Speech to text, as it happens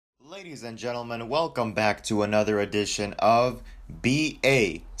Ladies and gentlemen, welcome back to another edition of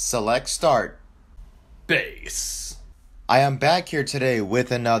B.A.S. Select Start. B.A.S.S. I am back here today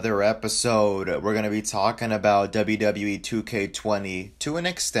with another episode. We're going to be talking about WWE 2K20 to an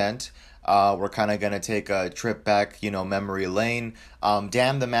extent. We're kind of going to take a trip back, memory lane.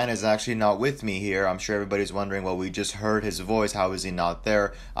 Dan the man is actually not with me here. I'm sure everybody's wondering, well, we just heard his voice. How is he not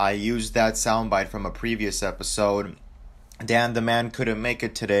there? I used that soundbite from a previous episode. Dan the man couldn't make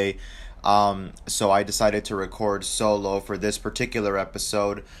it today, so I decided to record solo for this particular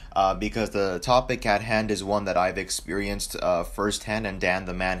episode because the topic at hand is one that I've experienced firsthand and Dan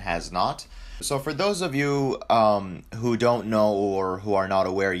the man has not. So for those of you who don't know or who are not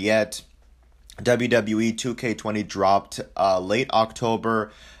aware yet, WWE 2K20 dropped late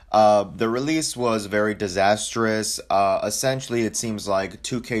October. The release was very disastrous. Essentially, it seems like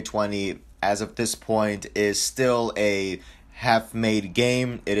 2K20 as of this point is still a half-made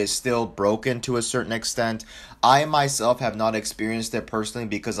game. It is still broken to a certain extent. I myself have not experienced it personally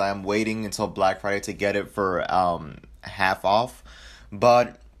because I am waiting until Black Friday to get it for half off.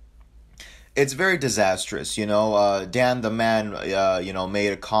 But it's very disastrous, Dan the man,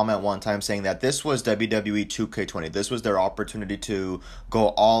 made a comment one time saying that this was WWE 2K20. This was their opportunity to go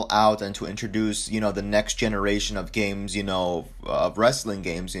all out and to introduce, the next generation of games, of wrestling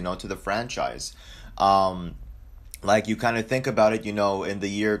games, to the franchise. Like you kind of think about it, in the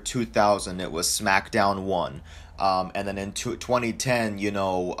year 2000, it was SmackDown 1. And then in 2010,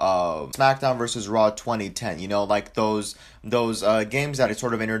 SmackDown versus Raw 2010, like those games that it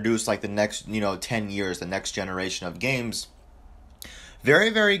sort of introduced like the next, 10 years, the next generation of games. Very,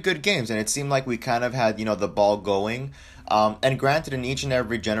 very good games. And it seemed like we kind of had, the ball going. And granted, in each and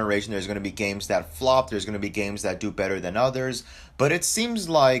every generation, there's going to be games that flop. There's going to be games that do better than others. But it seems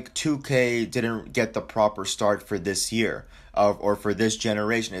like 2K didn't get the proper start for this year. Or for this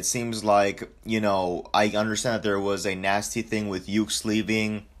generation. It seems like, I understand that there was a nasty thing with Ukes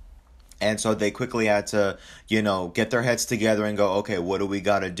leaving, and so they quickly had to, get their heads together and go, okay, what do we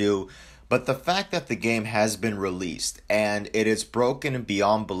got to do? But the fact that the game has been released and it is broken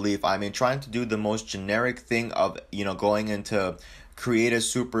beyond belief, I mean, trying to do the most generic thing of, going into create a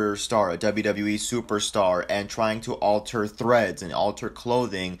superstar, a WWE superstar, and trying to alter threads and alter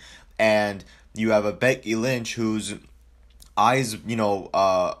clothing, and you have a Becky Lynch who's eyes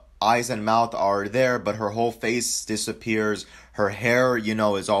and mouth are there, but her whole face disappears. Her hair,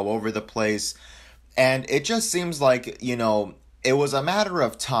 is all over the place. And it just seems like, it was a matter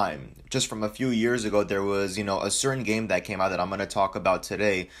of time. Just from a few years ago, there was, a certain game that came out that I'm going to talk about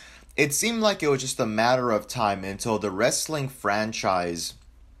today. It seemed like it was just a matter of time until the wrestling franchise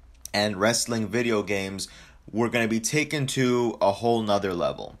and wrestling video games were going to be taken to a whole nother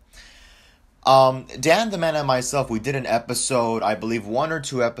level. Dan the man and myself, we did an episode, I believe 1 or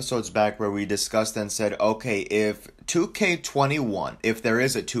 2 episodes back, where we discussed and said, okay, if 2K21, if there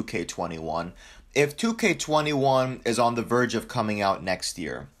is a 2K21, if 2K21 is on the verge of coming out next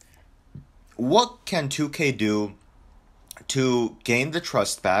year, what can 2K do to gain the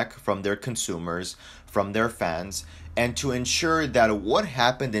trust back from their consumers, from their fans, and to ensure that what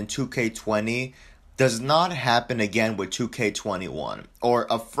happened in 2K20 does not happen again with 2K21, or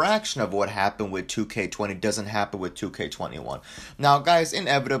a fraction of what happened with 2K20 doesn't happen with 2K21. Now, guys,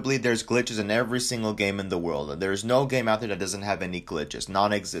 inevitably, there's glitches in every single game in the world. There's no game out there that doesn't have any glitches,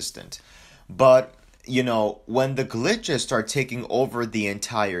 non-existent. But, when the glitches start taking over the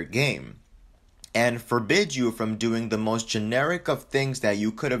entire game, and forbid you from doing the most generic of things that you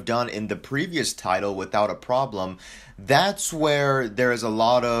could have done in the previous title without a problem, that's where there is a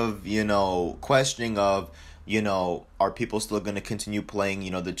lot of, questioning of, are people still going to continue playing,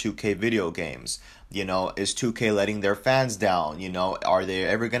 the 2K video games? Is 2K letting their fans down? Are they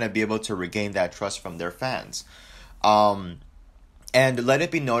ever going to be able to regain that trust from their fans? And let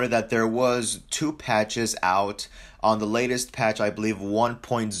it be noted that there was 2 patches out. On the latest patch, I believe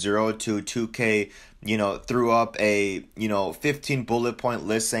 1.02, 2K, threw up a, 15 bullet point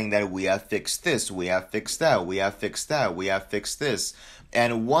list saying that we have fixed this, we have fixed that, we have fixed that, we have fixed this.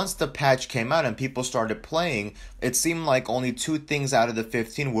 And once the patch came out and people started playing, it seemed like only 2 things out of the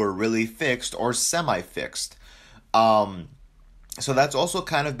 15 were really fixed or semi-fixed. So that's also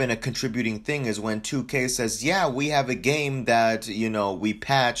kind of been a contributing thing, is when 2K says, yeah, we have a game that, we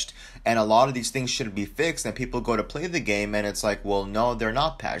patched and a lot of these things should be fixed, and people go to play the game and it's like, well, no, they're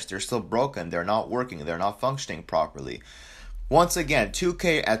not patched. They're still broken. They're not working. They're not functioning properly. Once again,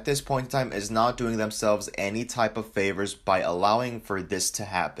 2K at this point in time is not doing themselves any type of favors by allowing for this to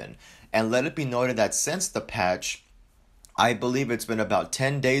happen. And let it be noted that since the patch, I believe it's been about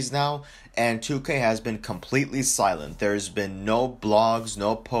 10 days now, and 2K has been completely silent. There's been no blogs,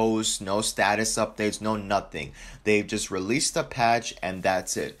 no posts, no status updates, no nothing. They've just released a patch, and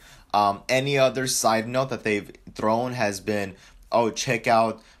that's it. Any other side note that they've thrown has been, oh, check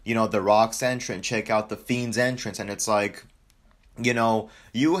out, The Rock's entrance, check out The Fiend's entrance, and it's like,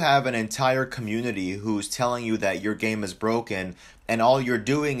 you have an entire community who's telling you that your game is broken, and all you're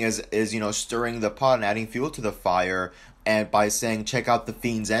doing is stirring the pot and adding fuel to the fire, and by saying check out the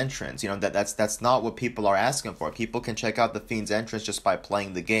Fiend's entrance. That's not what people are asking for. People can check out the Fiend's entrance just by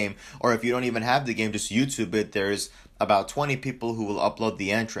playing the game, or if you don't even have the game, just YouTube it. There's about 20 people who will upload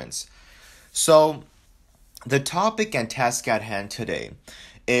the entrance. So the topic and task at hand today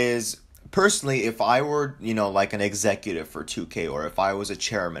is, personally, if I were, like an executive for 2K, or if I was a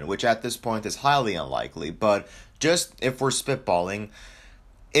chairman, which at this point is highly unlikely, but just if we're spitballing,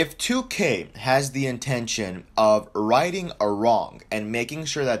 if 2K has the intention of righting a wrong and making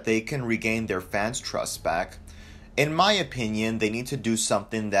sure that they can regain their fans' trust back, in my opinion, they need to do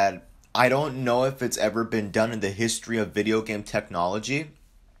something that I don't know if it's ever been done in the history of video game technology,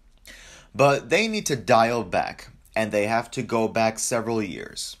 but they need to dial back, and they have to go back several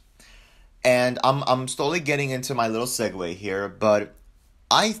years. And I'm slowly getting into my little segue here, but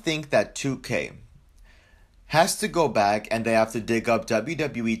I think that 2K has to go back and they have to dig up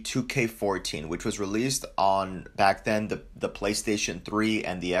WWE 2K14, which was released on, back then, the PlayStation 3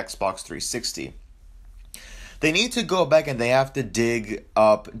 and the Xbox 360. They need to go back and they have to dig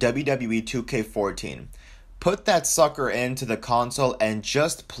up WWE 2K14. Put that sucker into the console and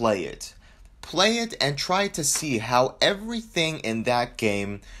just play it. Play it and try to see how everything in that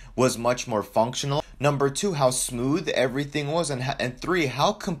game was much more functional. Number two, how smooth everything was. And three,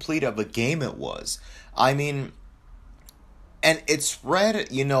 how complete of a game it was. I mean, and it spread,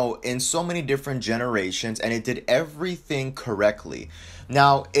 in so many different generations, and it did everything correctly.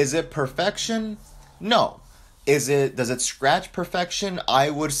 Now, is it perfection? No. Does it scratch perfection? I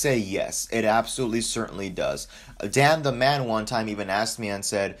would say yes. It absolutely certainly does. Dan the Man one time even asked me and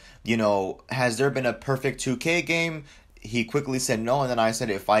said, has there been a perfect 2K game? He quickly said no, and then I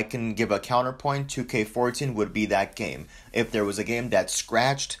said if I can give a counterpoint, 2K14 would be that game. If there was a game that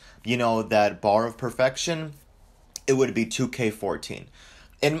scratched, that bar of perfection, it would be 2K14.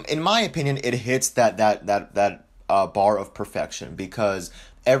 In my opinion, it hits that bar of perfection because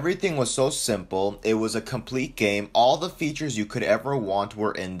everything was so simple. It was a complete game. All the features you could ever want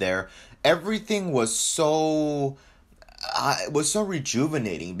were in there. Everything was so it was so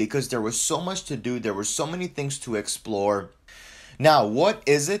rejuvenating because there was so much to do. There were so many things to explore. Now, what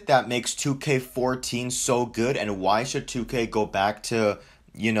is it that makes 2K14 so good, and why should 2K go back to,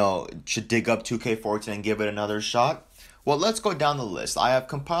 should dig up 2K14 and give it another shot? Well, let's go down the list. I have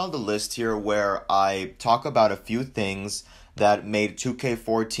compiled a list here where I talk about a few things that made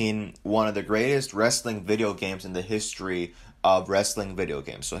 2K14 one of the greatest wrestling video games in the history of wrestling video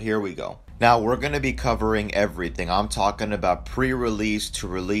games. So here we go. Now, we're going to be covering everything. I'm talking about pre-release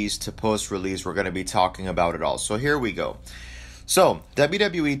to post-release. We're going to be talking about it all. So here we go. So,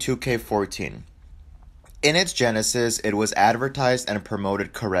 WWE 2K14. In its genesis, it was advertised and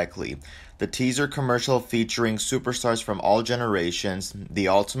promoted correctly. The teaser commercial featuring superstars from all generations, the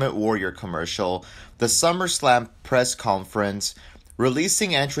Ultimate Warrior commercial, the SummerSlam press conference,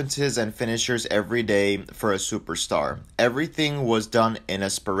 releasing entrances and finishers every day for a superstar. Everything was done in a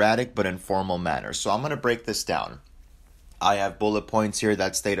sporadic but informal manner. So I'm going to break this down. I have bullet points here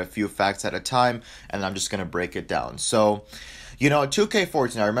that state a few facts at a time, and I'm just going to break it down. So,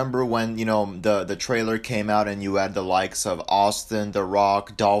 2K14, I remember when, the trailer came out and you had the likes of Austin, The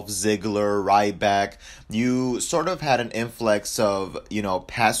Rock, Dolph Ziggler, Ryback. You sort of had an influx of,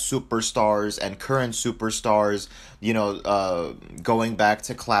 past superstars and current superstars, going back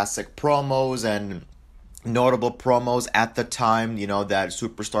to classic promos and notable promos at the time, that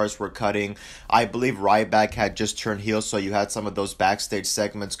superstars were cutting. I believe Ryback had just turned heel, so you had some of those backstage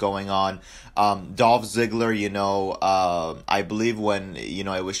segments going on. Dolph Ziggler, I believe when,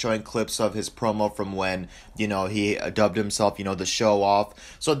 it was showing clips of his promo from when, he dubbed himself, the show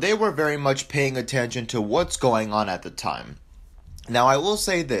off. So they were very much paying attention to what's going on at the time. Now, I will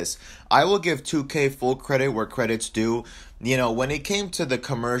say this. I will give 2K full credit where credit's due. When it came to the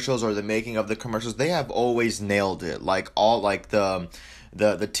commercials or the making of the commercials, they have always nailed it. Like the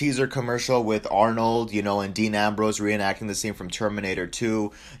teaser commercial with Arnold, and Dean Ambrose reenacting the scene from Terminator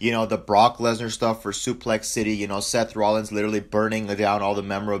 2. The Brock Lesnar stuff for Suplex City. Seth Rollins literally burning down all the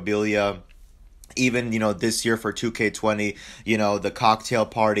memorabilia. Even, this year for 2K20, the cocktail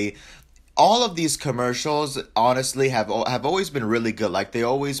party. All of these commercials, honestly, have always been really good. Like, they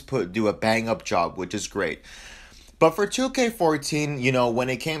always do a bang-up job, which is great. But for 2K14, when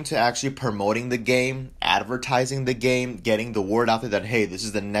it came to actually promoting the game, advertising the game, getting the word out there that, hey, this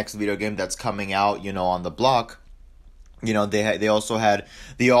is the next video game that's coming out, on the block. They also had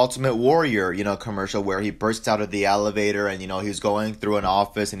the Ultimate Warrior, commercial where he bursts out of the elevator and, he's going through an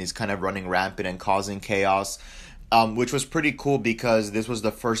office and he's kind of running rampant and causing chaos. Which was pretty cool because this was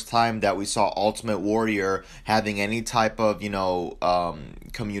the first time that we saw Ultimate Warrior having any type of,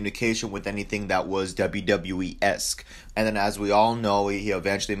 communication with anything that was WWE-esque. And then as we all know, he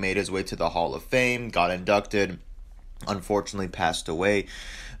eventually made his way to the Hall of Fame, got inducted, unfortunately passed away.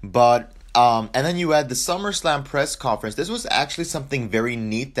 But and then you had the SummerSlam press conference. This was actually something very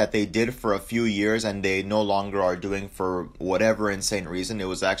neat that they did for a few years and they no longer are doing for whatever insane reason. It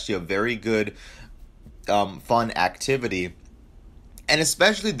was actually a very good fun activity, and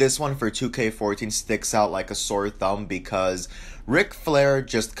especially this one for 2K14 sticks out like a sore thumb because Ric Flair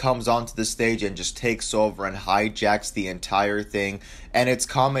just comes onto the stage and just takes over and hijacks the entire thing, and it's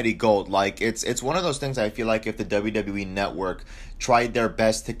comedy gold. Like it's one of those things I feel like if the WWE Network tried their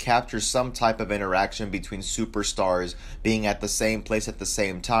best to capture some type of interaction between superstars being at the same place at the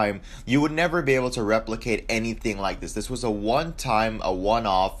same time, you would never be able to replicate anything like this. This was a one-time, a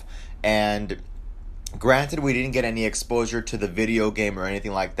one-off, and granted, we didn't get any exposure to the video game or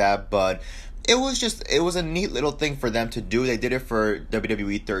anything like that, but it was a neat little thing for them to do. They did it for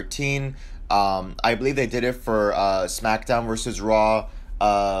WWE 13. I believe they did it for SmackDown vs. Raw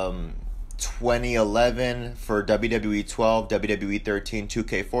 2011, for WWE 12, WWE 13,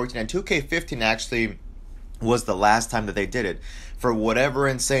 2K14, and 2K15 actually was the last time that they did it. For whatever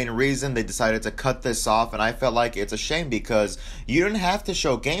insane reason, they decided to cut this off, and I felt like it's a shame because you didn't have to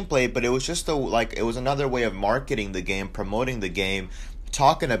show gameplay, but it was just it was another way of marketing the game, promoting the game,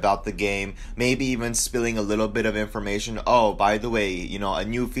 talking about the game, maybe even spilling a little bit of information. Oh, by the way, a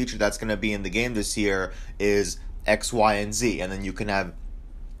new feature that's going to be in the game this year is X, Y, and Z, and then you can have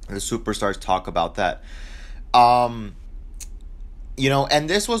the superstars talk about that. And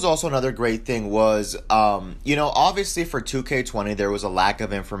this was also another great thing was, obviously for 2K20, there was a lack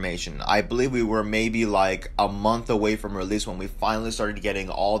of information. I believe we were maybe like a month away from release when we finally started getting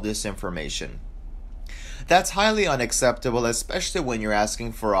all this information. That's highly unacceptable, especially when you're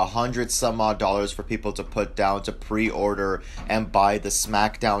asking for $100 some odd for people to put down to pre-order and buy the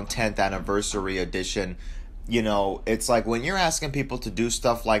SmackDown 10th Anniversary Edition. It's like when you're asking people to do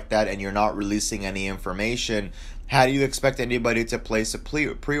stuff like that and you're not releasing any information, how do you expect anybody to place a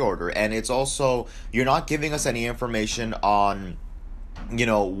pre-order? And it's also, you're not giving us any information on,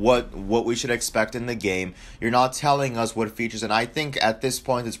 what we should expect in the game. You're not telling us what features, and I think at this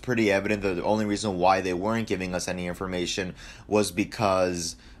point it's pretty evident that the only reason why they weren't giving us any information was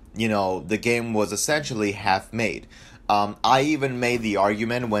because, the game was essentially half-made. I even made the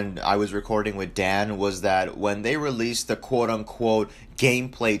argument when I was recording with Dan was that when they released the quote-unquote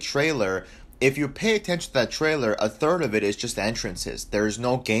gameplay trailer, if you pay attention to that trailer, a third of it is just entrances. There's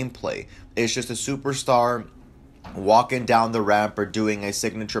no gameplay. It's just a superstar walking down the ramp or doing a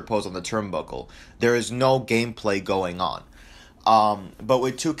signature pose on the turnbuckle. There is no gameplay going on. But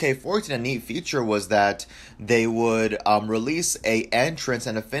with 2K14, a neat feature was that they would release a entrance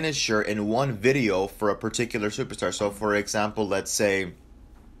and a finisher in one video for a particular superstar. So, for example, let's say,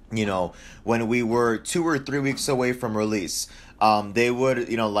 when we were 2 or 3 weeks away from release, they would,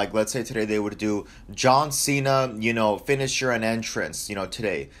 let's say today they would do John Cena, finisher and entrance,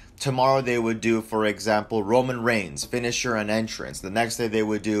 today. Tomorrow they would do, for example, Roman Reigns, finisher and entrance. The next day they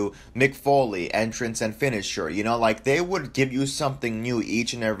would do Mick Foley, entrance and finisher. They would give you something new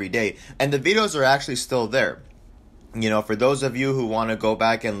each and every day. And the videos are actually still there. For those of you who want to go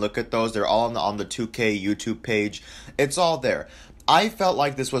back and look at those, they're all on the 2K YouTube page. It's all there. I felt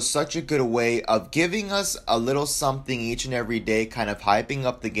like this was such a good way of giving us a little something each and every day, kind of hyping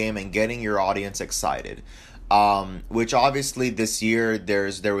up the game and getting your audience excited. Which obviously this year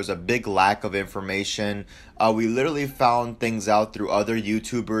there was a big lack of information. We literally found things out through other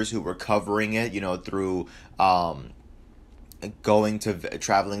YouTubers who were covering it, through traveling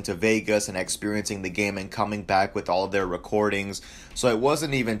to Vegas and experiencing the game and coming back with all of their recordings. So it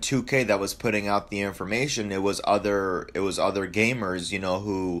wasn't even 2K that was putting out the information. It was other gamers,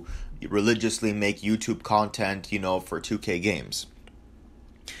 who religiously make YouTube content, for 2K games.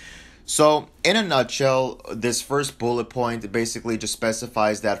 So, in a nutshell, this first bullet point basically just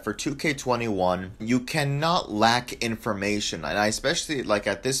specifies that for 2K21, you cannot lack information. And I especially,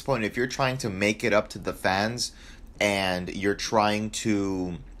 at this point, if you're trying to make it up to the fans and you're trying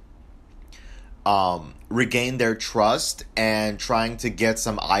to regain their trust and trying to get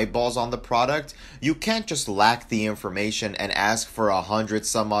some eyeballs on the product, you can't just lack the information and ask for 100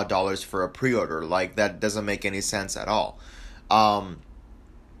 some odd dollars for a pre-order. Like, that doesn't make any sense at all. Um,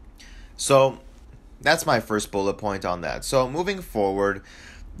 so that's my first bullet point on that. So moving forward,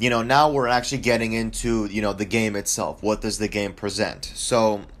 now we're actually getting into, the game itself. What does the game present?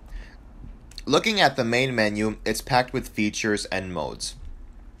 So looking at the main menu, it's packed with features and modes.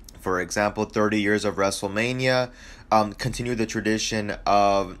 For example, 30 years of WrestleMania continue the tradition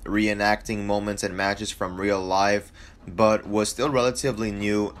of reenacting moments and matches from real life, but was still relatively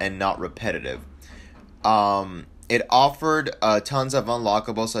new and not repetitive. It offered tons of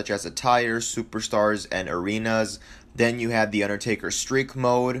unlockables such as attires, superstars, and arenas. Then you had the Undertaker Streak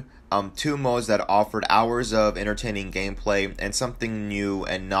mode, two modes that offered hours of entertaining gameplay and something new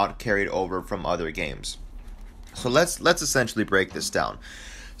and not carried over from other games. So let's essentially break this down.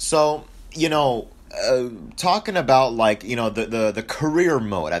 So, talking about like, the career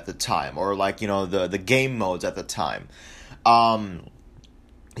mode at the time, or like, the game modes at the time.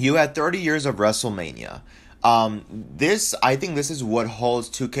 You had 30 years of WrestleMania. I think this is what holds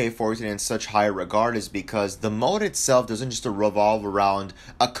 2K14 in such high regard, is because the mode itself doesn't just revolve around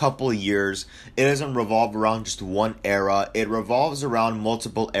a couple years. It doesn't revolve around just one era. It revolves around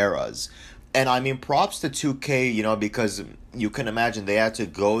multiple eras. And I mean, props to 2K, because you can imagine they had to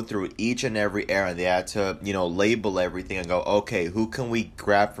go through each and every era. They had to, label everything and go, okay, who can we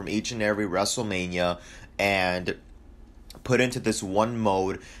grab from each and every WrestleMania and put into this one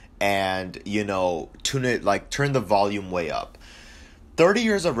mode and, tune it, like turn the volume way up. 30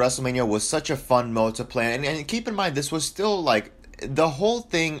 years of WrestleMania was such a fun mode to play. And keep in mind, this was still like the whole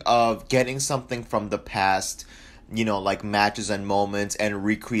thing of getting something from the past, like matches and moments, and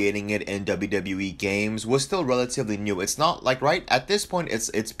recreating it in WWE games was still relatively new. It's not like, right at this point,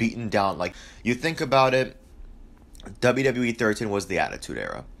 it's beaten down. Like, you think about it, WWE 13 was the Attitude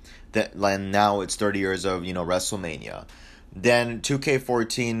Era. And now it's 30 years of, WrestleMania. Then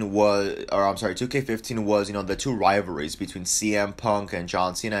 2K15 was, the two rivalries between CM Punk and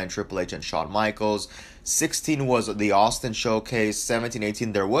John Cena, and Triple H and Shawn Michaels. 16 was the Austin Showcase. 17,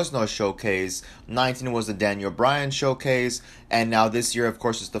 18, there was no showcase. 19 was the Daniel Bryan Showcase. And now this year, of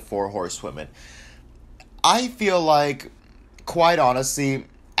course, is the Four Horsewomen. I feel like, quite honestly,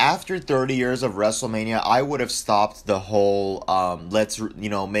 after 30 years of WrestleMania, I would have stopped the whole, let's,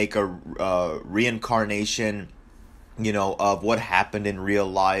 make a reincarnation, of what happened in real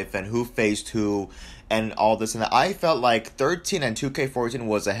life and who faced who and all this and that. I felt like 13 and 2K14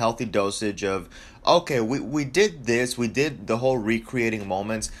 was a healthy dosage of, okay, we did this, we did the whole recreating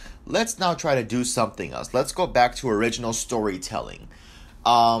moments. Let's now try to do something else. Let's go back to original storytelling.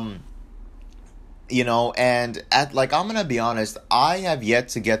 And I'm gonna be honest, I have yet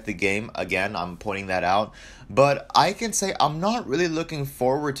to get the game. Again, I'm pointing that out. But I can say I'm not really looking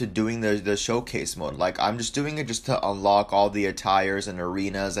forward to doing the showcase mode. Like, I'm just doing it just to unlock all the attires and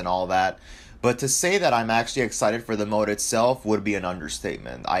arenas and all that. But to say that I'm actually excited for the mode itself would be an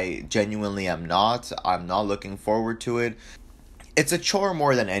understatement. I genuinely am not. I'm not looking forward to it. It's a chore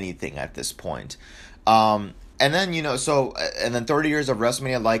more than anything at this point. And then, and then 30 years of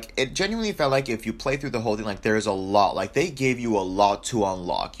WrestleMania, like, it genuinely felt like if you play through the whole thing, like, there's a lot. Like, they gave you a lot to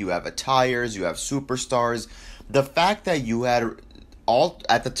unlock. You have attires, you have superstars. The fact that you had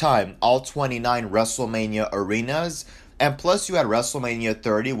at the time, all 29 WrestleMania arenas, and plus you had WrestleMania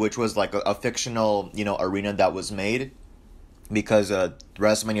 30, which was like a fictional, arena that was made because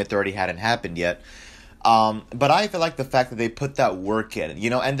WrestleMania 30 hadn't happened yet. But I feel like the fact that they put that work in,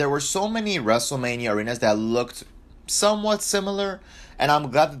 and there were so many WrestleMania arenas that looked somewhat similar, and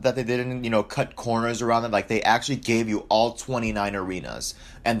I'm glad that they didn't, cut corners around it. Like, they actually gave you all 29 arenas,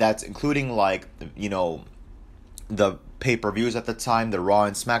 and that's including, like, the pay-per-views at the time, the Raw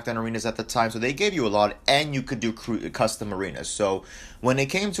and SmackDown arenas at the time. So they gave you a lot, and you could do custom arenas. So when it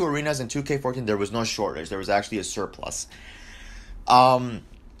came to arenas in 2K14, there was no shortage. There was actually a surplus.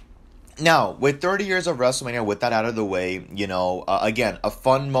 Now, with 30 years of WrestleMania, with that out of the way, again, a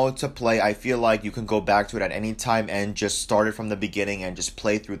fun mode to play. I feel like you can go back to it at any time and just start it from the beginning and just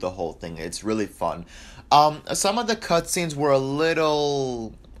play through the whole thing. It's really fun. Some of the cutscenes were a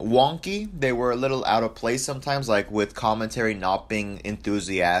little wonky. They were a little out of place sometimes, like with commentary not being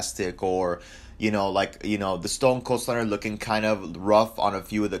enthusiastic, or the Stone Cold Stunner looking kind of rough on a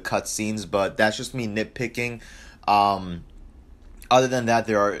few of the cutscenes, but that's just me nitpicking. Other than that,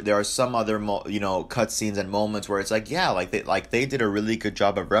 there are some other cutscenes and moments where it's like, yeah, they did a really good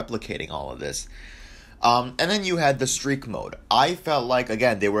job of replicating all of this. And then you had the streak mode. I felt like,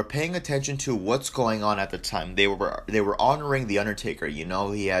 again, they were paying attention to what's going on at the time. They were honoring the Undertaker.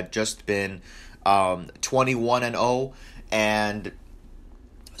 He had just been 21-0, and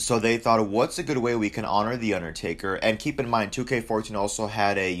so they thought, what's a good way we can honor the Undertaker? And keep in mind, 2K14 also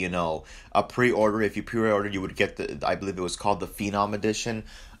had a pre-order. If you pre-ordered, you would get I believe it was called the Phenom Edition.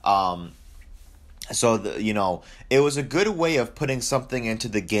 So it was a good way of putting something into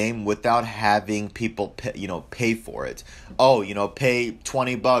the game without having people pay for it. Oh, pay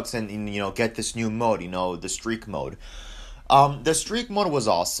 $20 and get this new mode, the streak mode. The streak mode was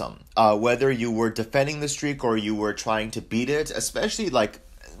awesome. Whether you were defending the streak or you were trying to beat it, especially like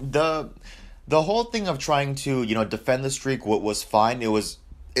the whole thing of trying to defend the streak, what was fine.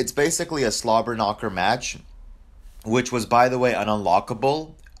 It's basically a slobber knocker match, which was, by the way, an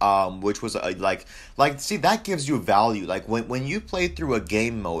unlockable. Which was see, that gives you value. Like when you play through a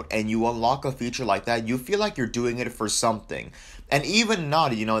game mode and you unlock a feature like that, you feel like you're doing it for something. And even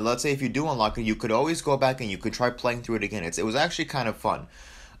not, let's say if you do unlock it, you could always go back and you could try playing through it again. It was actually kind of fun.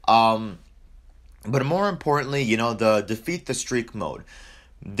 But more importantly, the defeat the streak mode.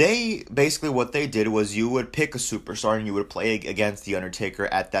 They basically, what they did was you would pick a superstar and you would play against the Undertaker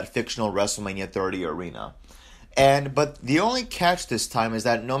at that fictional WrestleMania 30 arena. But the only catch this time is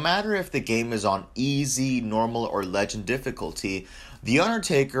that no matter if the game is on easy, normal, or legend difficulty, the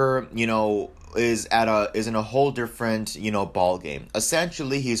Undertaker, is in a whole different, ball game.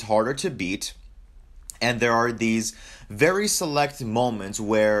 Essentially, he's harder to beat, and there are these very select moments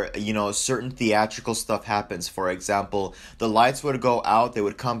where, certain theatrical stuff happens. For example, the lights would go out, they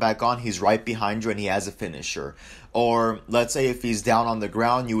would come back on, he's right behind you, and he has a finisher. Or let's say if he's down on the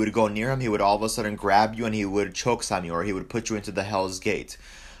ground, you would go near him, he would all of a sudden grab you and he would chokeslam you, or he would put you into the Hell's Gate.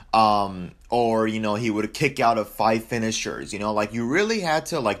 Or he would kick out of 5 finishers. Like you really had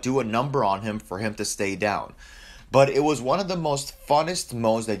to do a number on him for him to stay down. But it was one of the most funnest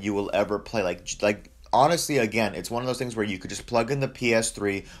modes that you will ever play. Like honestly, again, it's one of those things where you could just plug in the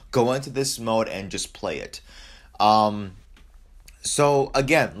PS3, go into this mode, and just play it. So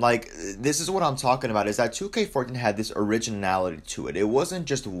again, this is what I'm talking about, is that 2K14 had this originality to it. It wasn't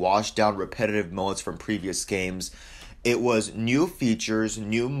just washed down repetitive modes from previous games. It was new features,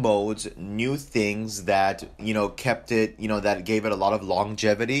 new modes, new things that, kept it, that gave it a lot of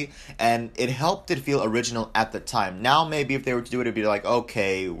longevity, and it helped it feel original at the time. Now maybe if they were to do it, it'd be like,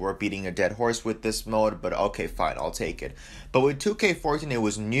 okay, we're beating a dead horse with this mode, but okay, fine, I'll take it. But with 2K14, it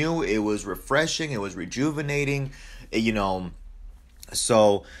was new, it was refreshing, it was rejuvenating,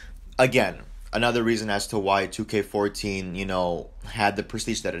 So, again, another reason as to why 2K14, had the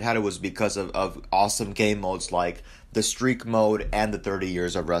prestige that it had, it was because of awesome game modes like the Streak mode and the 30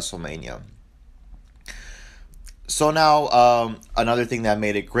 Years of WrestleMania. So now, another thing that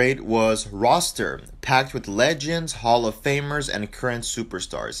made it great was roster, packed with legends, Hall of Famers, and current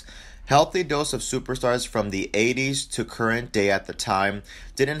superstars. Healthy dose of superstars from the 80s to current day at the time.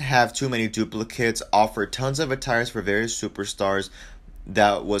 Didn't have too many duplicates, offered tons of attires for various superstars,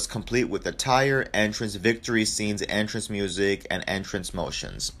 that was complete with attire, entrance victory scenes, entrance music, and entrance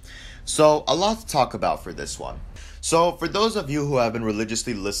motions. So, a lot to talk about for this one. So, for those of you who have been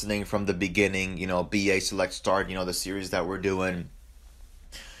religiously listening from the beginning, BA Select Start, the series that we're doing,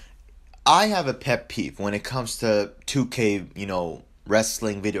 I have a pet peeve when it comes to 2K,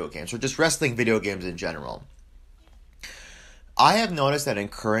 wrestling video games, or just wrestling video games in general. I have noticed that in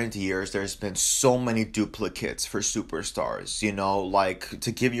current years, there's been so many duplicates for superstars.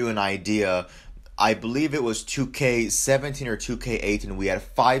 To give you an idea, I believe it was 2K17 or 2K18, we had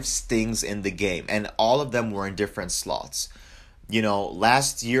 5 Stings in the game, and all of them were in different slots.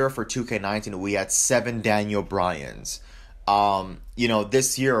 Last year for 2K19, we had 7 Daniel Bryans.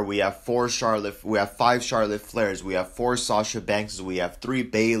 This year we have 5 Charlotte Flairs, we have 4 Sasha Bankses, we have 3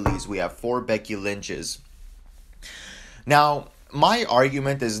 Baileys, we have 4 Becky Lynches. Now, my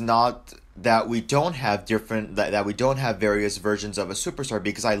argument is not that we don't have that we don't have various versions of a superstar,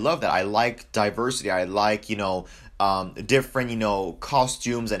 because I love that. I like diversity. I like, different,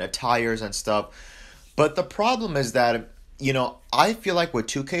 costumes and attires and stuff. But the problem is that, I feel like what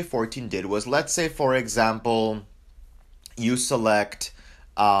 2K14 did was, let's say, for example, you select,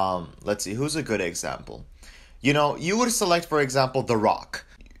 let's see, who's a good example? You would select, for example, The Rock.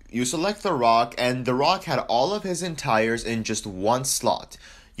 You select The Rock, and The Rock had all of his attires in just one slot.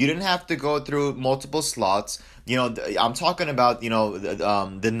 You didn't have to go through multiple slots. I'm talking about, the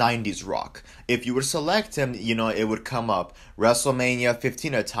 90s Rock. If you would select him, it would come up WrestleMania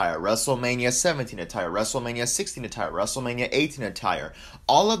 15 attire, WrestleMania 17 attire, WrestleMania 16 attire, WrestleMania 18 attire.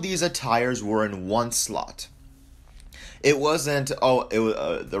 All of these attires were in one slot. It wasn't,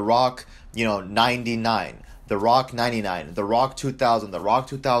 The Rock, 99. The Rock 99, The Rock 2000, The Rock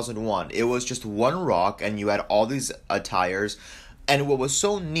 2001. It was just one Rock, and you had all these attires. And what was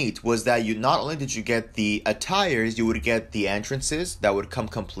so neat was that you not only did you get the attires, you would get the entrances that would come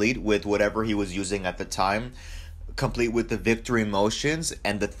complete with whatever he was using at the time, complete with the victory motions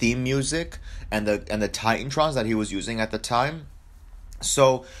and the theme music and the Titantrons that he was using at the time.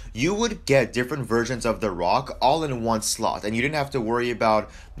 So you would get different versions of The Rock all in one slot, and you didn't have to worry about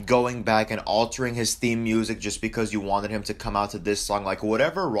going back and altering his theme music just because you wanted him to come out to this song. Like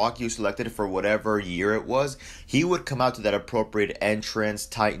whatever Rock you selected for whatever year it was, he would come out to that appropriate entrance,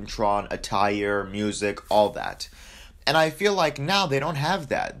 Titantron, attire, music, all that. And I feel like now they don't have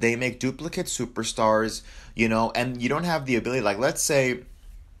that. They make duplicate superstars, and you don't have the ability. Like let's say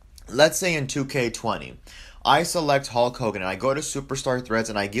in 2K20, I select Hulk Hogan and I go to Superstar Threads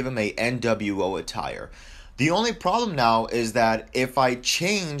and I give him a NWO attire. The only problem now is that if I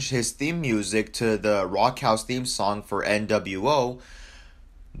change his theme music to the Rock House theme song for NWO,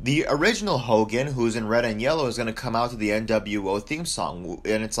 the original Hogan, who's in red and yellow, is going to come out to the NWO theme song.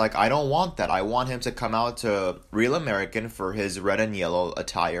 And it's like, I don't want that. I want him to come out to Real American for his red and yellow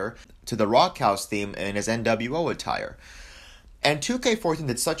attire, to the Rock House theme in his NWO attire. And 2K14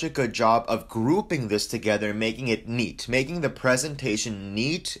 did such a good job of grouping this together and making it neat, making the presentation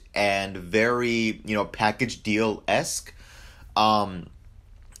neat and very, package deal-esque.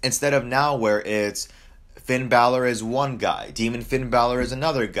 Instead of now where it's Finn Balor is one guy, Demon Finn Balor is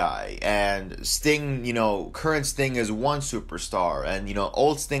another guy, and Sting, current Sting is one superstar, and,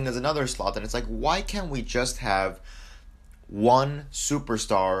 old Sting is another slot. And it's like, why can't we just have one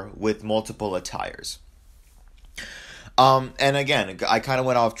superstar with multiple attires? And again, I kind of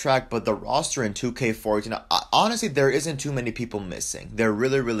went off track, but the roster in 2K14, honestly, there isn't too many people missing. There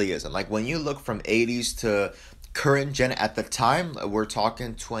really, really isn't. Like, when you look from 80s to current gen at the time, we're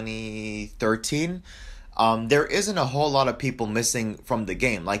talking 2013, there isn't a whole lot of people missing from the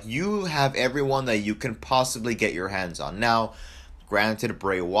game. Like, you have everyone that you can possibly get your hands on. Now, granted,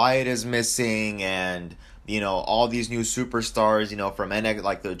 Bray Wyatt is missing, and all these new superstars, from NXT,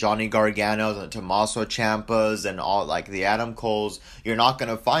 like the Johnny Garganos and Tommaso Ciampas and all, like the Adam Coles, you're not going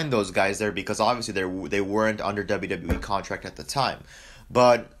to find those guys there because obviously they weren't under WWE contract at the time.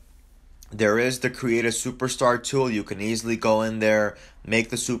 But there is the Create a Superstar tool. You can easily go in there, make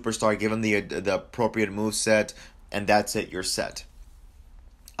the superstar, give them the appropriate moveset, and that's it, you're set.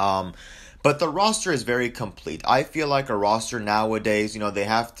 But the roster is very complete. I feel like a roster nowadays, they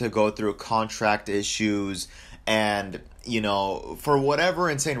have to go through contract issues and, for whatever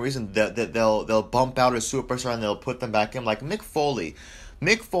insane reason, they'll bump out a superstar and they'll put them back in. Like Mick Foley.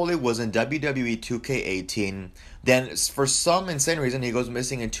 Mick Foley was in WWE 2K18. Then for some insane reason, he goes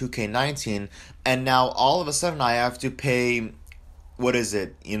missing in 2K19. And now all of a sudden I have to pay, what is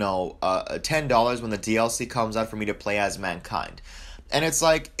it, $10 when the DLC comes out for me to play as Mankind. And it's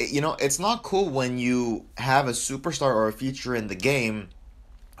like, it's not cool when you have a superstar or a feature in the game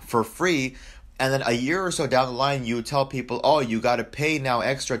for free, and then a year or so down the line, you tell people, oh, you got to pay now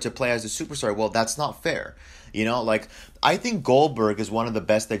extra to play as a superstar. Well, that's not fair. Like, I think Goldberg is one of the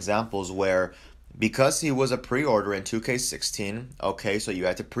best examples where, because he was a pre-order in 2K16, okay, so you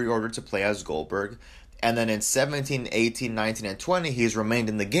had to pre-order to play as Goldberg, and then in 17, 18, 19, and 20, he's remained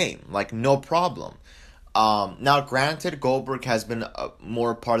in the game. Like, no problem. Now, granted, Goldberg has been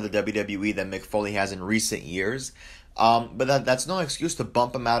more part of the WWE than Mick Foley has in recent years, but that's no excuse to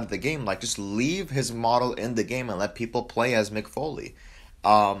bump him out of the game. Like, just leave his model in the game and let people play as Mick Foley.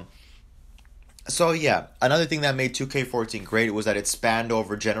 So yeah, another thing that made 2K14 great was that it spanned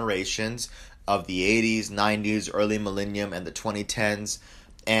over generations of the 80s, 90s, early millennium, and the 2010s.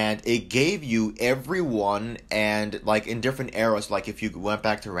 And it gave you everyone, and like in different eras, like if you went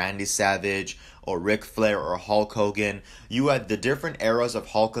back to Randy Savage or Ric Flair or Hulk Hogan, you had the different eras of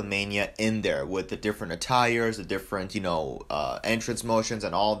Hulkamania in there with the different attires, the different entrance motions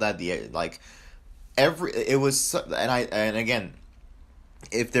and all that. And again,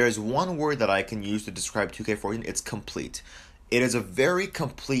 if there's one word that I can use to describe 2K14, it's complete. It is a very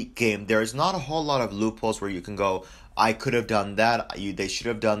complete game. There is not a whole lot of loopholes where you can go, I could have done that. They should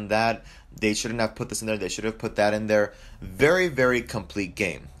have done that. They shouldn't have put this in there. They should have put that in there. Very, very complete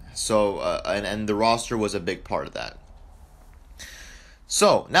game. So, and the roster was a big part of that.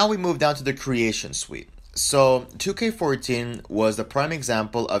 So, now we move down to the creation suite. So, 2K14 was the prime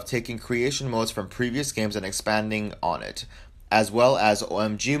example of taking creation modes from previous games and expanding on it, as well as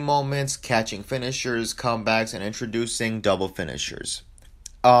OMG moments, catching finishers, comebacks, and introducing double finishers.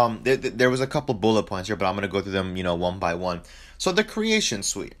 There was a couple bullet points here, but I'm going to go through them, one by one. So the creation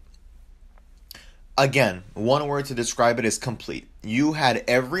suite. Again, one word to describe it is complete. You had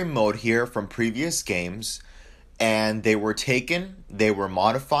every mode here from previous games, and they were taken, they were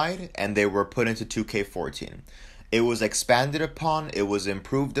modified, and they were put into 2K14. It was expanded upon, it was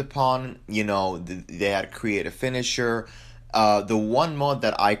improved upon. They had creative finisher. The one mode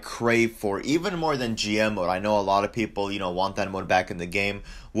that I crave for, even more than GM mode, I know a lot of people, want that mode back in the game,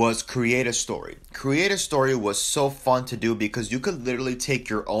 was create a story. Create a story was so fun to do because you could literally take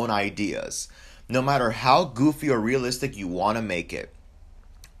your own ideas, no matter how goofy or realistic you want to make it.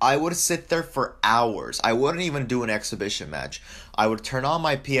 I would sit there for hours. I wouldn't even do an exhibition match. I would turn on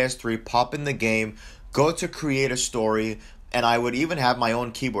my PS3, pop in the game, go to create a story, and I would even have my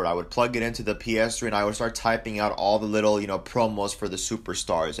own keyboard. I would plug it into the PS3 and I would start typing out all the little, promos for the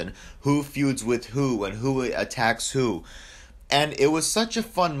superstars and who feuds with who and who attacks who. And it was such a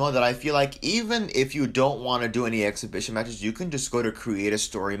fun mode that I feel like even if you don't want to do any exhibition matches, you can just go to create a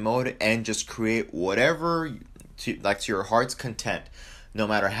story mode and just create whatever to your heart's content. No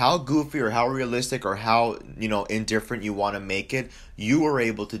matter how goofy or how realistic or how, indifferent you want to make it, you were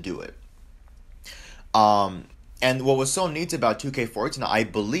able to do it. And what was so neat about 2K14, I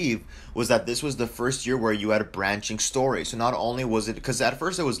believe, was that this was the first year where you had a branching story. So not only was it, because at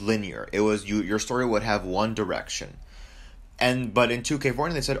first it was linear, it was your story would have one direction. But in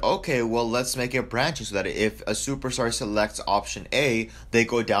 2K14 they said, okay, well, let's make it branching so that if a superstar selects option A, they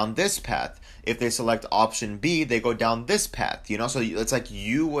go down this path. If they select option B, they go down this path. So it's like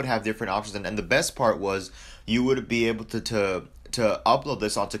you would have different options. And the best part was you would be able to upload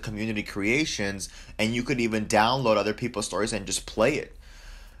this onto community creations, and you could even download other people's stories and just play it.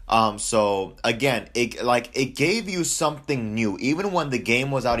 So again, it gave you something new. Even when the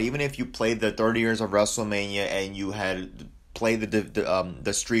game was out, even if you played the 30 years of WrestleMania and you had played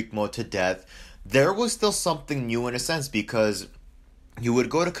the streak mode to death, there was still something new in a sense, because you would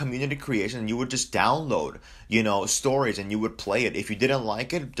go to community creation and you would just download, stories, and you would play it. If you didn't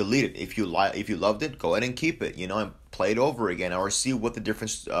like it, delete it. If you loved it, go ahead and keep it, and play it over again, or see what the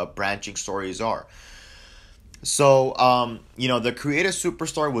different branching stories are. So, the create a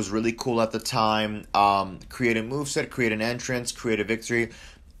superstar was really cool at the time. Create a moveset, create an entrance, create a victory.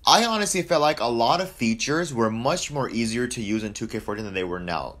 I honestly felt like a lot of features were much more easier to use in 2K14 than they were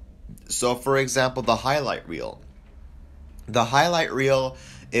now. So, for example, the highlight reel. The highlight reel,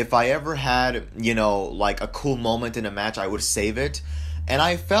 if I ever had, a cool moment in a match, I would save it. And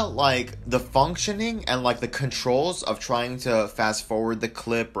I felt like the functioning and the controls of trying to fast forward the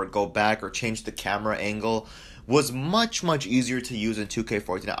clip or go back or change the camera angle was much, much easier to use in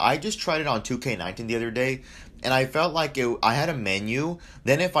 2K14. I just tried it on 2K19 the other day, and I felt like I had a menu.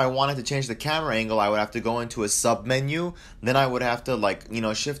 Then if I wanted to change the camera angle, I would have to go into a sub menu. Then I would have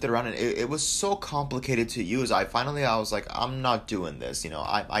to shift it around, and it was so complicated to use. I was like, I'm not doing this.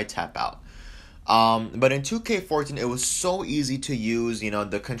 I tap out. But in 2K14, it was so easy to use.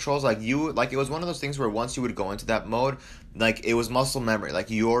 The controls, it was one of those things where once you would go into that mode, it was muscle memory.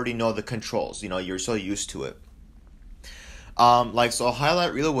 You already know the controls. You're so used to it. So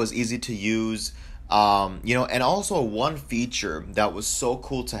highlight reel was easy to use. And also one feature that was so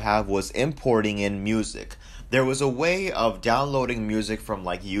cool to have was importing in music. There was a way of downloading music from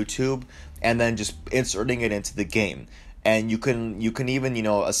YouTube and then just inserting it into the game. And you can even,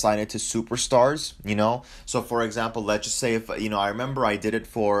 assign it to superstars, So for example, let's just say if, I remember I did it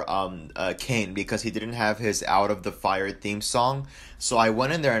for Kane because he didn't have his Out of the Fire theme song. So I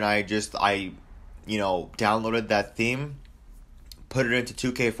went in there and I downloaded that theme, put it into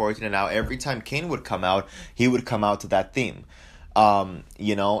 2K14, and now every time Kane would come out, he would come out to that theme.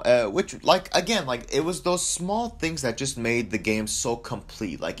 Which it was those small things that just made the game so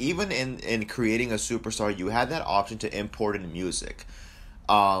complete. Even in creating a superstar, you had that option to import in music.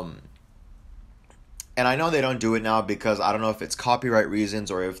 And I know they don't do it now because I don't know if it's copyright reasons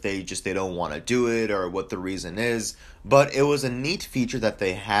or if they don't want to do it or what the reason is, but it was a neat feature that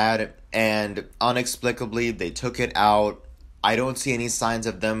they had, and inexplicably they took it out. I don't see any signs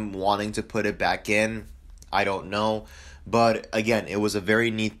of them wanting to put it back in. I don't know. But again, it was a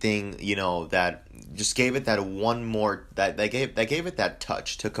very neat thing, that just gave it that one more, that gave it that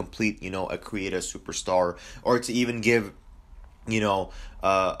touch to complete, a create a superstar, or to even give,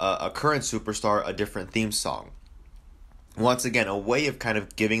 a current superstar a different theme song. Once again, a way of kind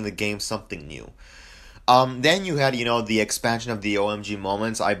of giving the game something new. Then you had, the expansion of the OMG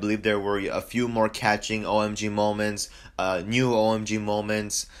moments. I believe there were a few more catching OMG moments, new OMG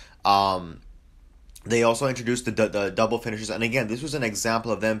moments. They also introduced the double finishes, and again, this was an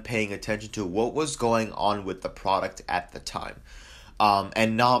example of them paying attention to what was going on with the product at the time,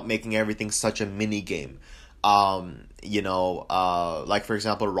 and not making everything such a mini game. For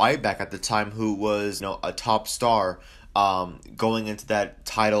example, Ryback at the time, who was a top star, going into that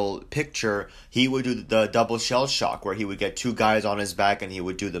title picture, he would do the double shell shock where he would get two guys on his back and he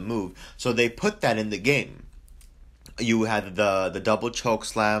would do the move. So they put that in the game. You had the double choke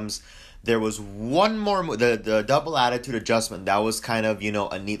slams. There was one more the double attitude adjustment. That was kind of,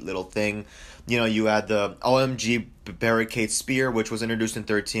 a neat little thing. You had the OMG barricade spear, which was introduced in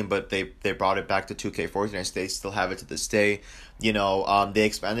 13, but they brought it back to 2K14, and they still have it to this day. They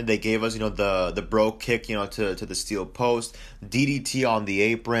expanded. They gave us, the bro kick, to the steel post, DDT on the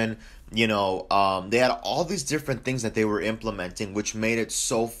apron. They had all these different things that they were implementing, which made it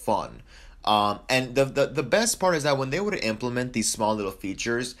so fun. And the best part is that when they would implement these small little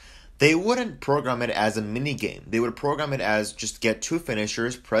features, they wouldn't program it as a mini game. They would program it as just get two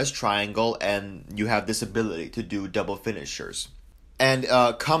finishers, press triangle, and you have this ability to do double finishers. And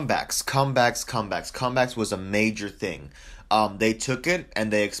comebacks was a major thing. They took it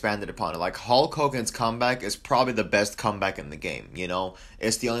and they expanded upon it. Like Hulk Hogan's comeback is probably the best comeback in the game.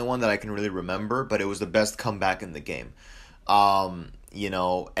 It's the only one that I can really remember, but it was the best comeback in the game. And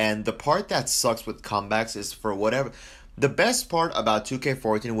the part that sucks with comebacks is for whatever. The best part about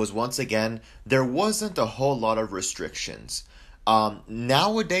 2K14 was, once again, there wasn't a whole lot of restrictions.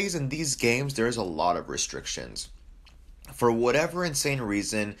 Nowadays in these games, there's a lot of restrictions. For whatever insane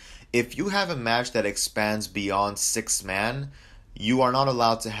reason, if you have a match that expands beyond 6-man, you are not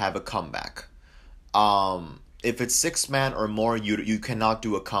allowed to have a comeback. If it's 6-man or more, you cannot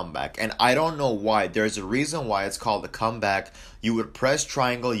do a comeback. And I don't know why. There's a reason why it's called a comeback. You would press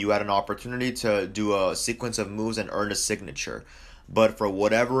triangle, you had an opportunity to do a sequence of moves and earn a signature. But for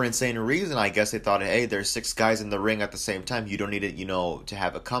whatever insane reason, I guess they thought, hey, there's 6 guys in the ring at the same time. You don't need it, to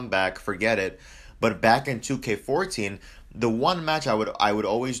have a comeback. Forget it. But back in 2K14, the one match I would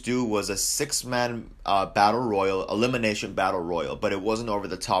always do was a 6-man battle royal, elimination battle royal. But it wasn't over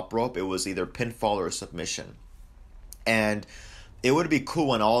the top rope. It was either pinfall or submission. And it would be cool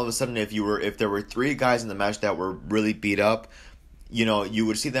when all of a sudden, if there were 3 guys in the match that were really beat up, you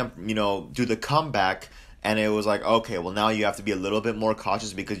would see them, do the comeback, and it was like, okay, well, now you have to be a little bit more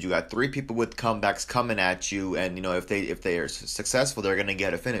cautious because you got 3 people with comebacks coming at you, and if they are successful, they're gonna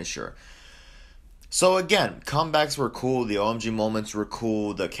get a finisher. So again, comebacks were cool, the OMG moments were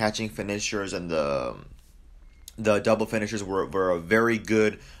cool, the catching finishers and the double finishers were a very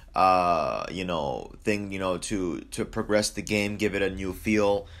good thing, to progress the game, give it a new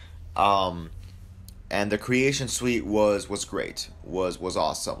feel. And the creation suite was great, was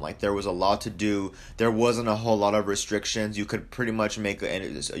awesome. Like, there was a lot to do. There wasn't a whole lot of restrictions. You could pretty much make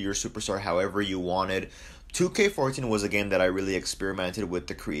your superstar however you wanted. 2K14 was a game that I really experimented with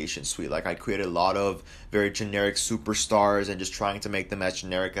the creation suite. Like, I created a lot of very generic superstars and just trying to make them as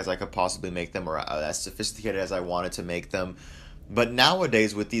generic as I could possibly make them, or as sophisticated as I wanted to make them. But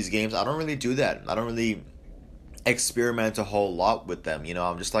nowadays with these games, I don't really do that. I don't really experiment a whole lot with them.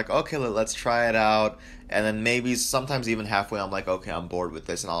 I'm just like, okay, let's try it out, and then maybe sometimes even halfway I'm like, okay, I'm bored with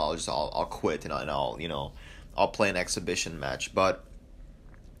this, and I'll quit, and I'll play an exhibition match. But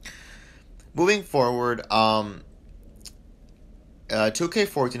moving forward,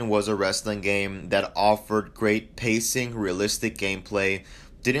 2K14 was a wrestling game that offered great pacing, realistic gameplay.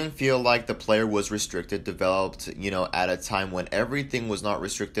 Didn't feel like the player was restricted, developed, at a time when everything was not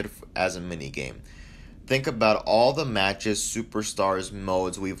restricted as a minigame. Think about all the matches, superstars,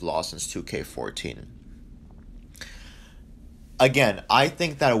 modes we've lost since 2K14. Again, I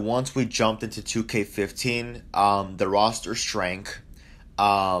think that once we jumped into 2K15, the roster shrank,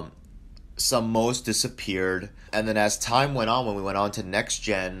 some modes disappeared, and then as time went on, when we went on to next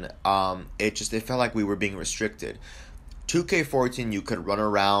gen, it felt like we were being restricted. 2K14, you could run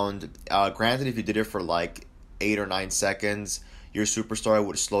around. Granted, if you did it for like 8 or 9 seconds, your superstar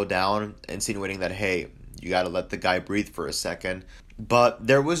would slow down, insinuating that, hey, you gotta let the guy breathe for a second. But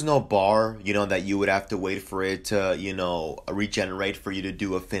there was no bar, that you would have to wait for it to, regenerate for you to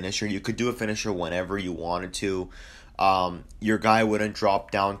do a finisher. You could do a finisher whenever you wanted to. Your guy wouldn't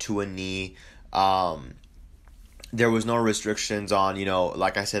drop down to a knee. There was no restrictions on,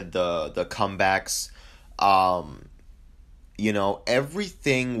 like I said, the comebacks.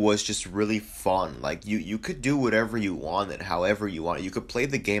 Everything was just really fun. Like, you could do whatever you wanted, however you wanted. You could play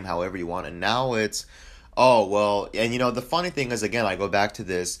the game however you want. And now it's, oh, well, and the funny thing is, again, I go back to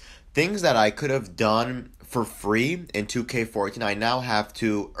this, things that I could have done for free in 2K14, I now have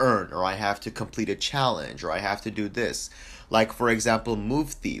to earn, or I have to complete a challenge, or I have to do this. Like, for example, Move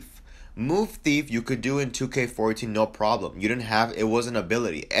Thief. Move Thief you could do in 2K14 no problem. It was an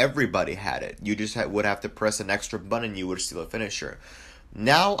ability. Everybody had it. You just would have to press an extra button, you would steal a finisher.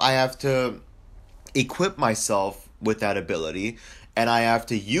 Now I have to equip myself with that ability, and I have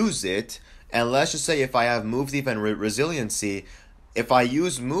to use it. And let's just say if I have Move Thief and Resiliency, if I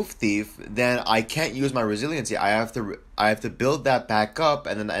use Move Thief, then I can't use my Resiliency. I have to build that back up,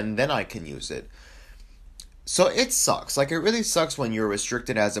 and then I can use it. So it sucks. Like, it really sucks when you're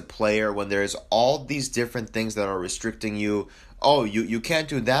restricted as a player, when there's all these different things that are restricting you. Oh, you can't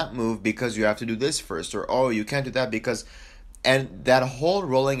do that move because you have to do this first, or oh, you can't do that because. And that whole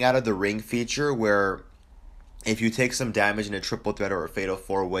rolling out of the ring feature, where if you take some damage in a triple threat or a fatal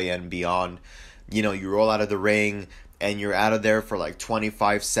four way and beyond, you roll out of the ring and you're out of there for like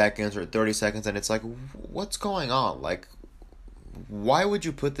 25 seconds or 30 seconds, and it's like, what's going on? Like, why would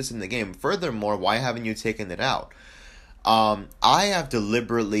you put this in the game? Furthermore, why haven't you taken it out? I have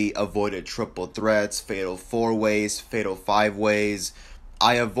deliberately avoided triple threats, fatal four ways, fatal five ways.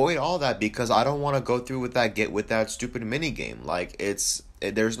 I avoid all that because I don't want to go through with that stupid mini game. Like,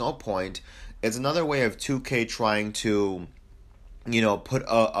 there's no point. It's another way of 2K trying to, put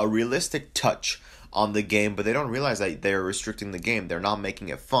a realistic touch on the game, but they don't realize that they're restricting the game. They're not making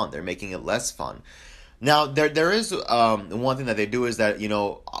it fun. They're making it less fun. Now, there is one thing that they do is that,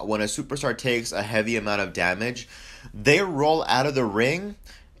 when a superstar takes a heavy amount of damage, they roll out of the ring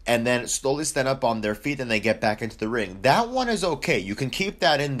and then slowly stand up on their feet and they get back into the ring. That one is okay. You can keep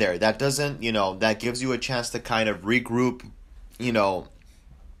that in there. That doesn't, that gives you a chance to kind of regroup,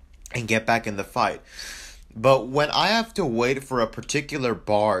 and get back in the fight. But when I have to wait for a particular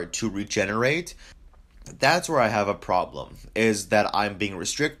bar to regenerate, that's where I have a problem. Is that I'm being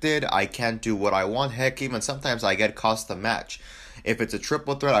restricted. I can't do what I want. Heck, even sometimes I get cost the match. If it's a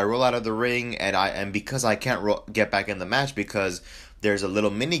triple threat, I roll out of the ring, and because I can't get back in the match because there's a little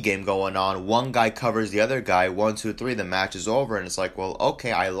mini game going on. One guy covers the other guy. 1, 2, 3. The match is over, and it's like, well,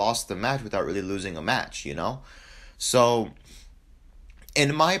 okay, I lost the match without really losing a match. So,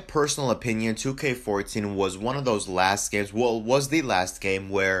 in my personal opinion, 2K14 was one of those last games. Well, was the last game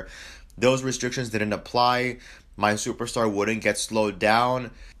where those restrictions didn't apply. My superstar wouldn't get slowed down.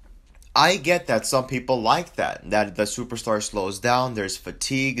 I get that some people like that the superstar slows down, there's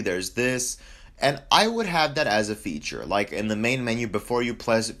fatigue, there's this. And I would have that as a feature. Like, in the main menu, before you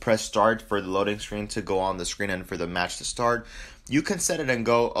press start for the loading screen to go on the screen and for the match to start, you can set it and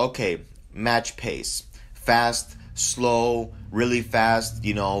go, okay, match pace. Fast, slow, really fast,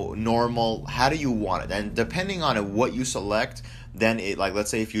 normal. How do you want it? And depending on what you select, then let's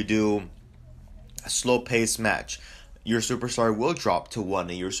say if you do a slow pace match, your superstar will drop to 1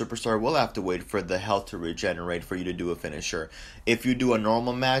 and your superstar will have to wait for the health to regenerate for you to do a finisher. If you do a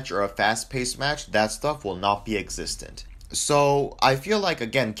normal match or a fast paced match, that stuff will not be existent. So I feel like,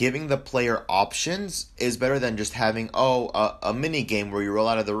 again, giving the player options is better than just having a mini game where you roll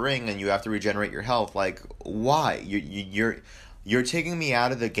out of the ring and you have to regenerate your health. Like, why? You're taking me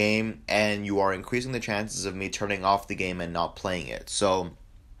out of the game and you are increasing the chances of me turning off the game and not playing it. So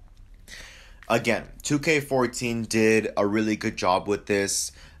again, 2K14 did a really good job with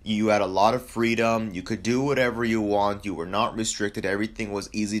this. You had a lot of freedom. You could do whatever you want. You were not restricted. Everything was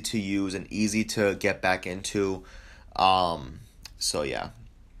easy to use and easy to get back into. So yeah.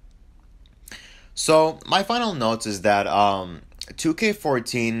 So my final notes is that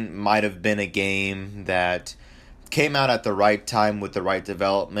 2K14 might have been a game that came out at the right time with the right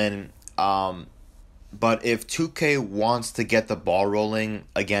development. But if 2K wants to get the ball rolling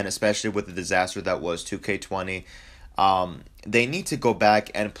again, especially with the disaster that was 2K20, they need to go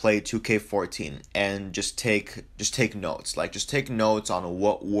back and play 2K14 and just take notes. Like, just take notes on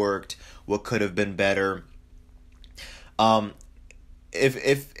what worked, what could have been better.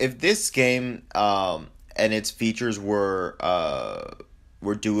 If this game and its features were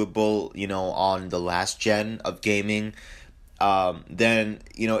doable, on the last gen of gaming, then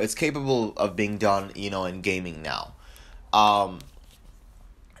it's capable of being done, in gaming now.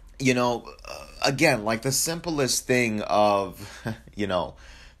 Again, like the simplest thing of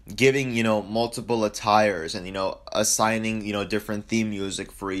giving multiple attires and assigning different theme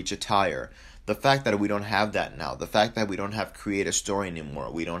music for each attire. The fact that we don't have that now, the fact that we don't have create a story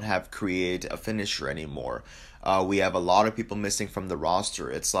anymore, we don't have create a finisher anymore, we have a lot of people missing from the roster.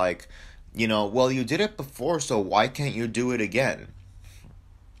 It's like, well, you did it before, so why can't you do it again?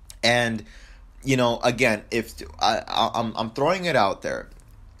 And again, if I'm throwing it out there,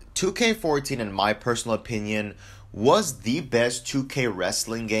 2K14, in my personal opinion, was the best 2K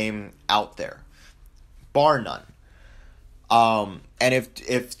wrestling game out there, bar none. And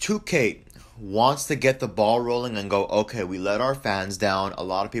if 2K wants to get the ball rolling and go, okay, we let our fans down, a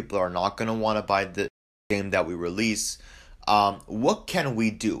lot of people are not going to want to buy the game that we release. What can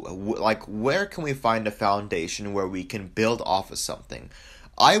we do? Like, where can we find a foundation where we can build off of something?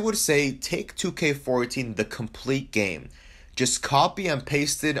 I would say take 2K14, the complete game. Just copy and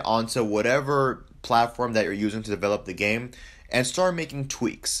paste it onto whatever platform that you're using to develop the game and start making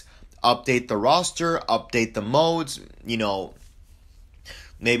tweaks. Update the roster, update the modes,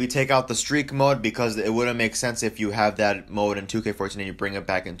 Maybe take out the streak mode because it wouldn't make sense if you have that mode in 2K14 and you bring it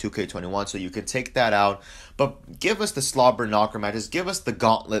back in 2K21. So you can take that out. But give us the slobber knocker matches. Give us the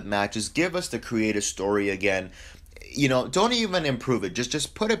gauntlet matches. Give us the creative story again. Don't even improve it.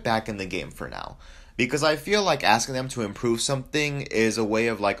 Just put it back in the game for now. Because I feel like asking them to improve something is a way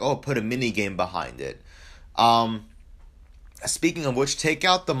of like, oh, put a mini game behind it. Speaking of which, take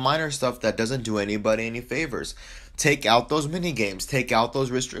out the minor stuff that doesn't do anybody any favors. Take out those mini games. Take out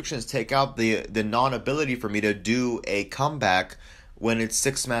those restrictions. Take out the non-ability for me to do a comeback when it's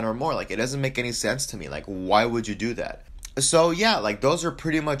 6-man or more. Like, it doesn't make any sense to me. Like, why would you do that? So yeah, like those are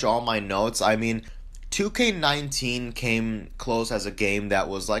pretty much all my notes. I mean, 2K19 came close as a game that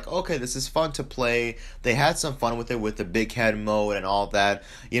was like, okay, this is fun to play. They had some fun with it with the big head mode and all that,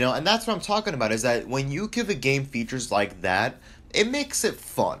 and that's what I'm talking about, is that when you give a game features like that, it makes it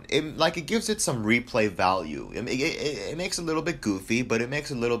fun. It gives it some replay value. It makes it a little bit goofy, but it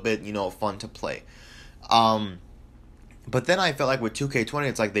makes it a little bit, fun to play. But then I felt like with 2K20,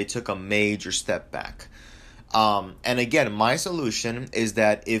 it's like they took a major step back. And again, my solution is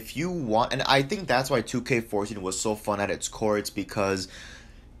that if you want, and I think that's why 2K14 was so fun at its core, it's because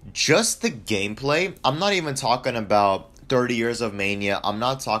just the gameplay, I'm not even talking about 30 years of Mania, I'm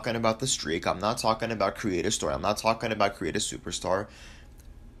not talking about the streak, I'm not talking about creative story, I'm not talking about creative superstar,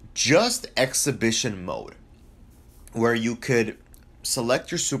 just exhibition mode, where you could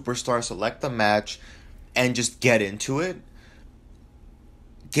select your superstar, select the match, and just get into it.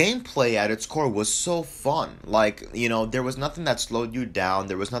 Gameplay at its core was so fun. Like, there was nothing that slowed you down.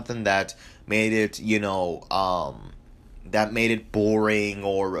 There was nothing that made it, that made it boring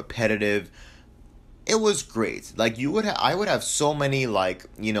or repetitive. It was great. Like, I would have so many,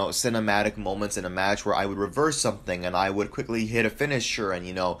 like, cinematic moments in a match where I would reverse something and I would quickly hit a finisher and,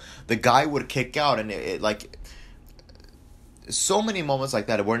 the guy would kick out, and it like, so many moments like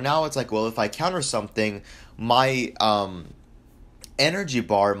that where now it's like, well, if I counter something, my, energy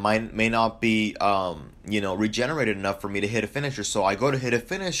bar may not be regenerated enough for me to hit a finisher, so I go to hit a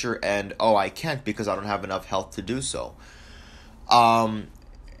finisher and I can't because I don't have enough health to do so. And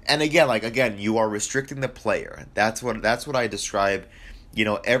again, you are restricting the player. That's what I describe.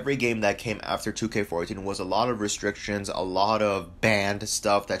 Every game that came after 2K14 was a lot of restrictions, a lot of banned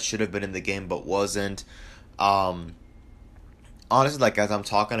stuff that should have been in the game but wasn't. Honestly, like, as I'm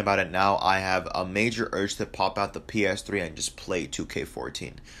talking about it now, I have a major urge to pop out the PS3 and just play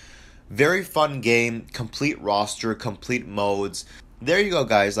 2K14. Very fun game, complete roster, complete modes. There you go,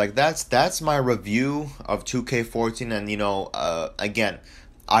 guys. Like, that's my review of 2K14, and again,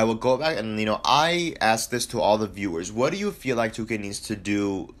 I will go back and I ask this to all the viewers. What do you feel like 2K needs to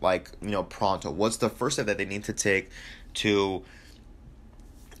do, like, pronto? What's the first step that they need to take to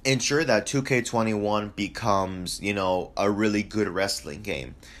ensure that 2K21 becomes, a really good wrestling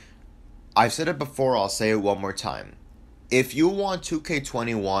game? I've said it before, I'll say it one more time. If you want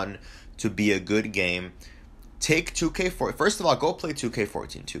 2K21 to be a good game, take 2K4. First of all, go play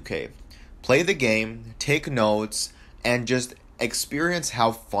 2K14, 2K. Play the game, take notes, and just experience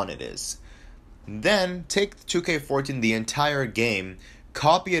how fun it is. Then take 2K14, the entire game,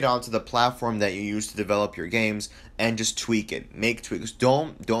 copy it onto the platform that you use to develop your games, and just tweak it. Make tweaks.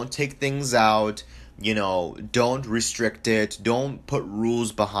 Don't take things out. Don't restrict it. Don't put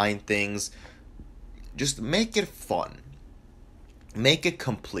rules behind things. Just make it fun. Make it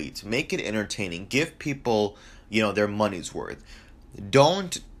complete. Make it entertaining. Give people, their money's worth.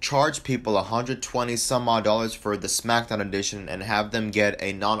 Don't charge people $120 some odd dollars for the SmackDown edition and have them get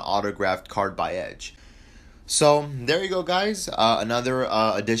a non-autographed card by Edge. So there you go, guys. Another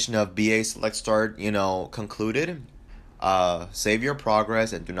edition of B.A.S.S. Let's Start, concluded. Save your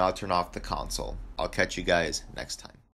progress and do not turn off the console. I'll catch you guys next time.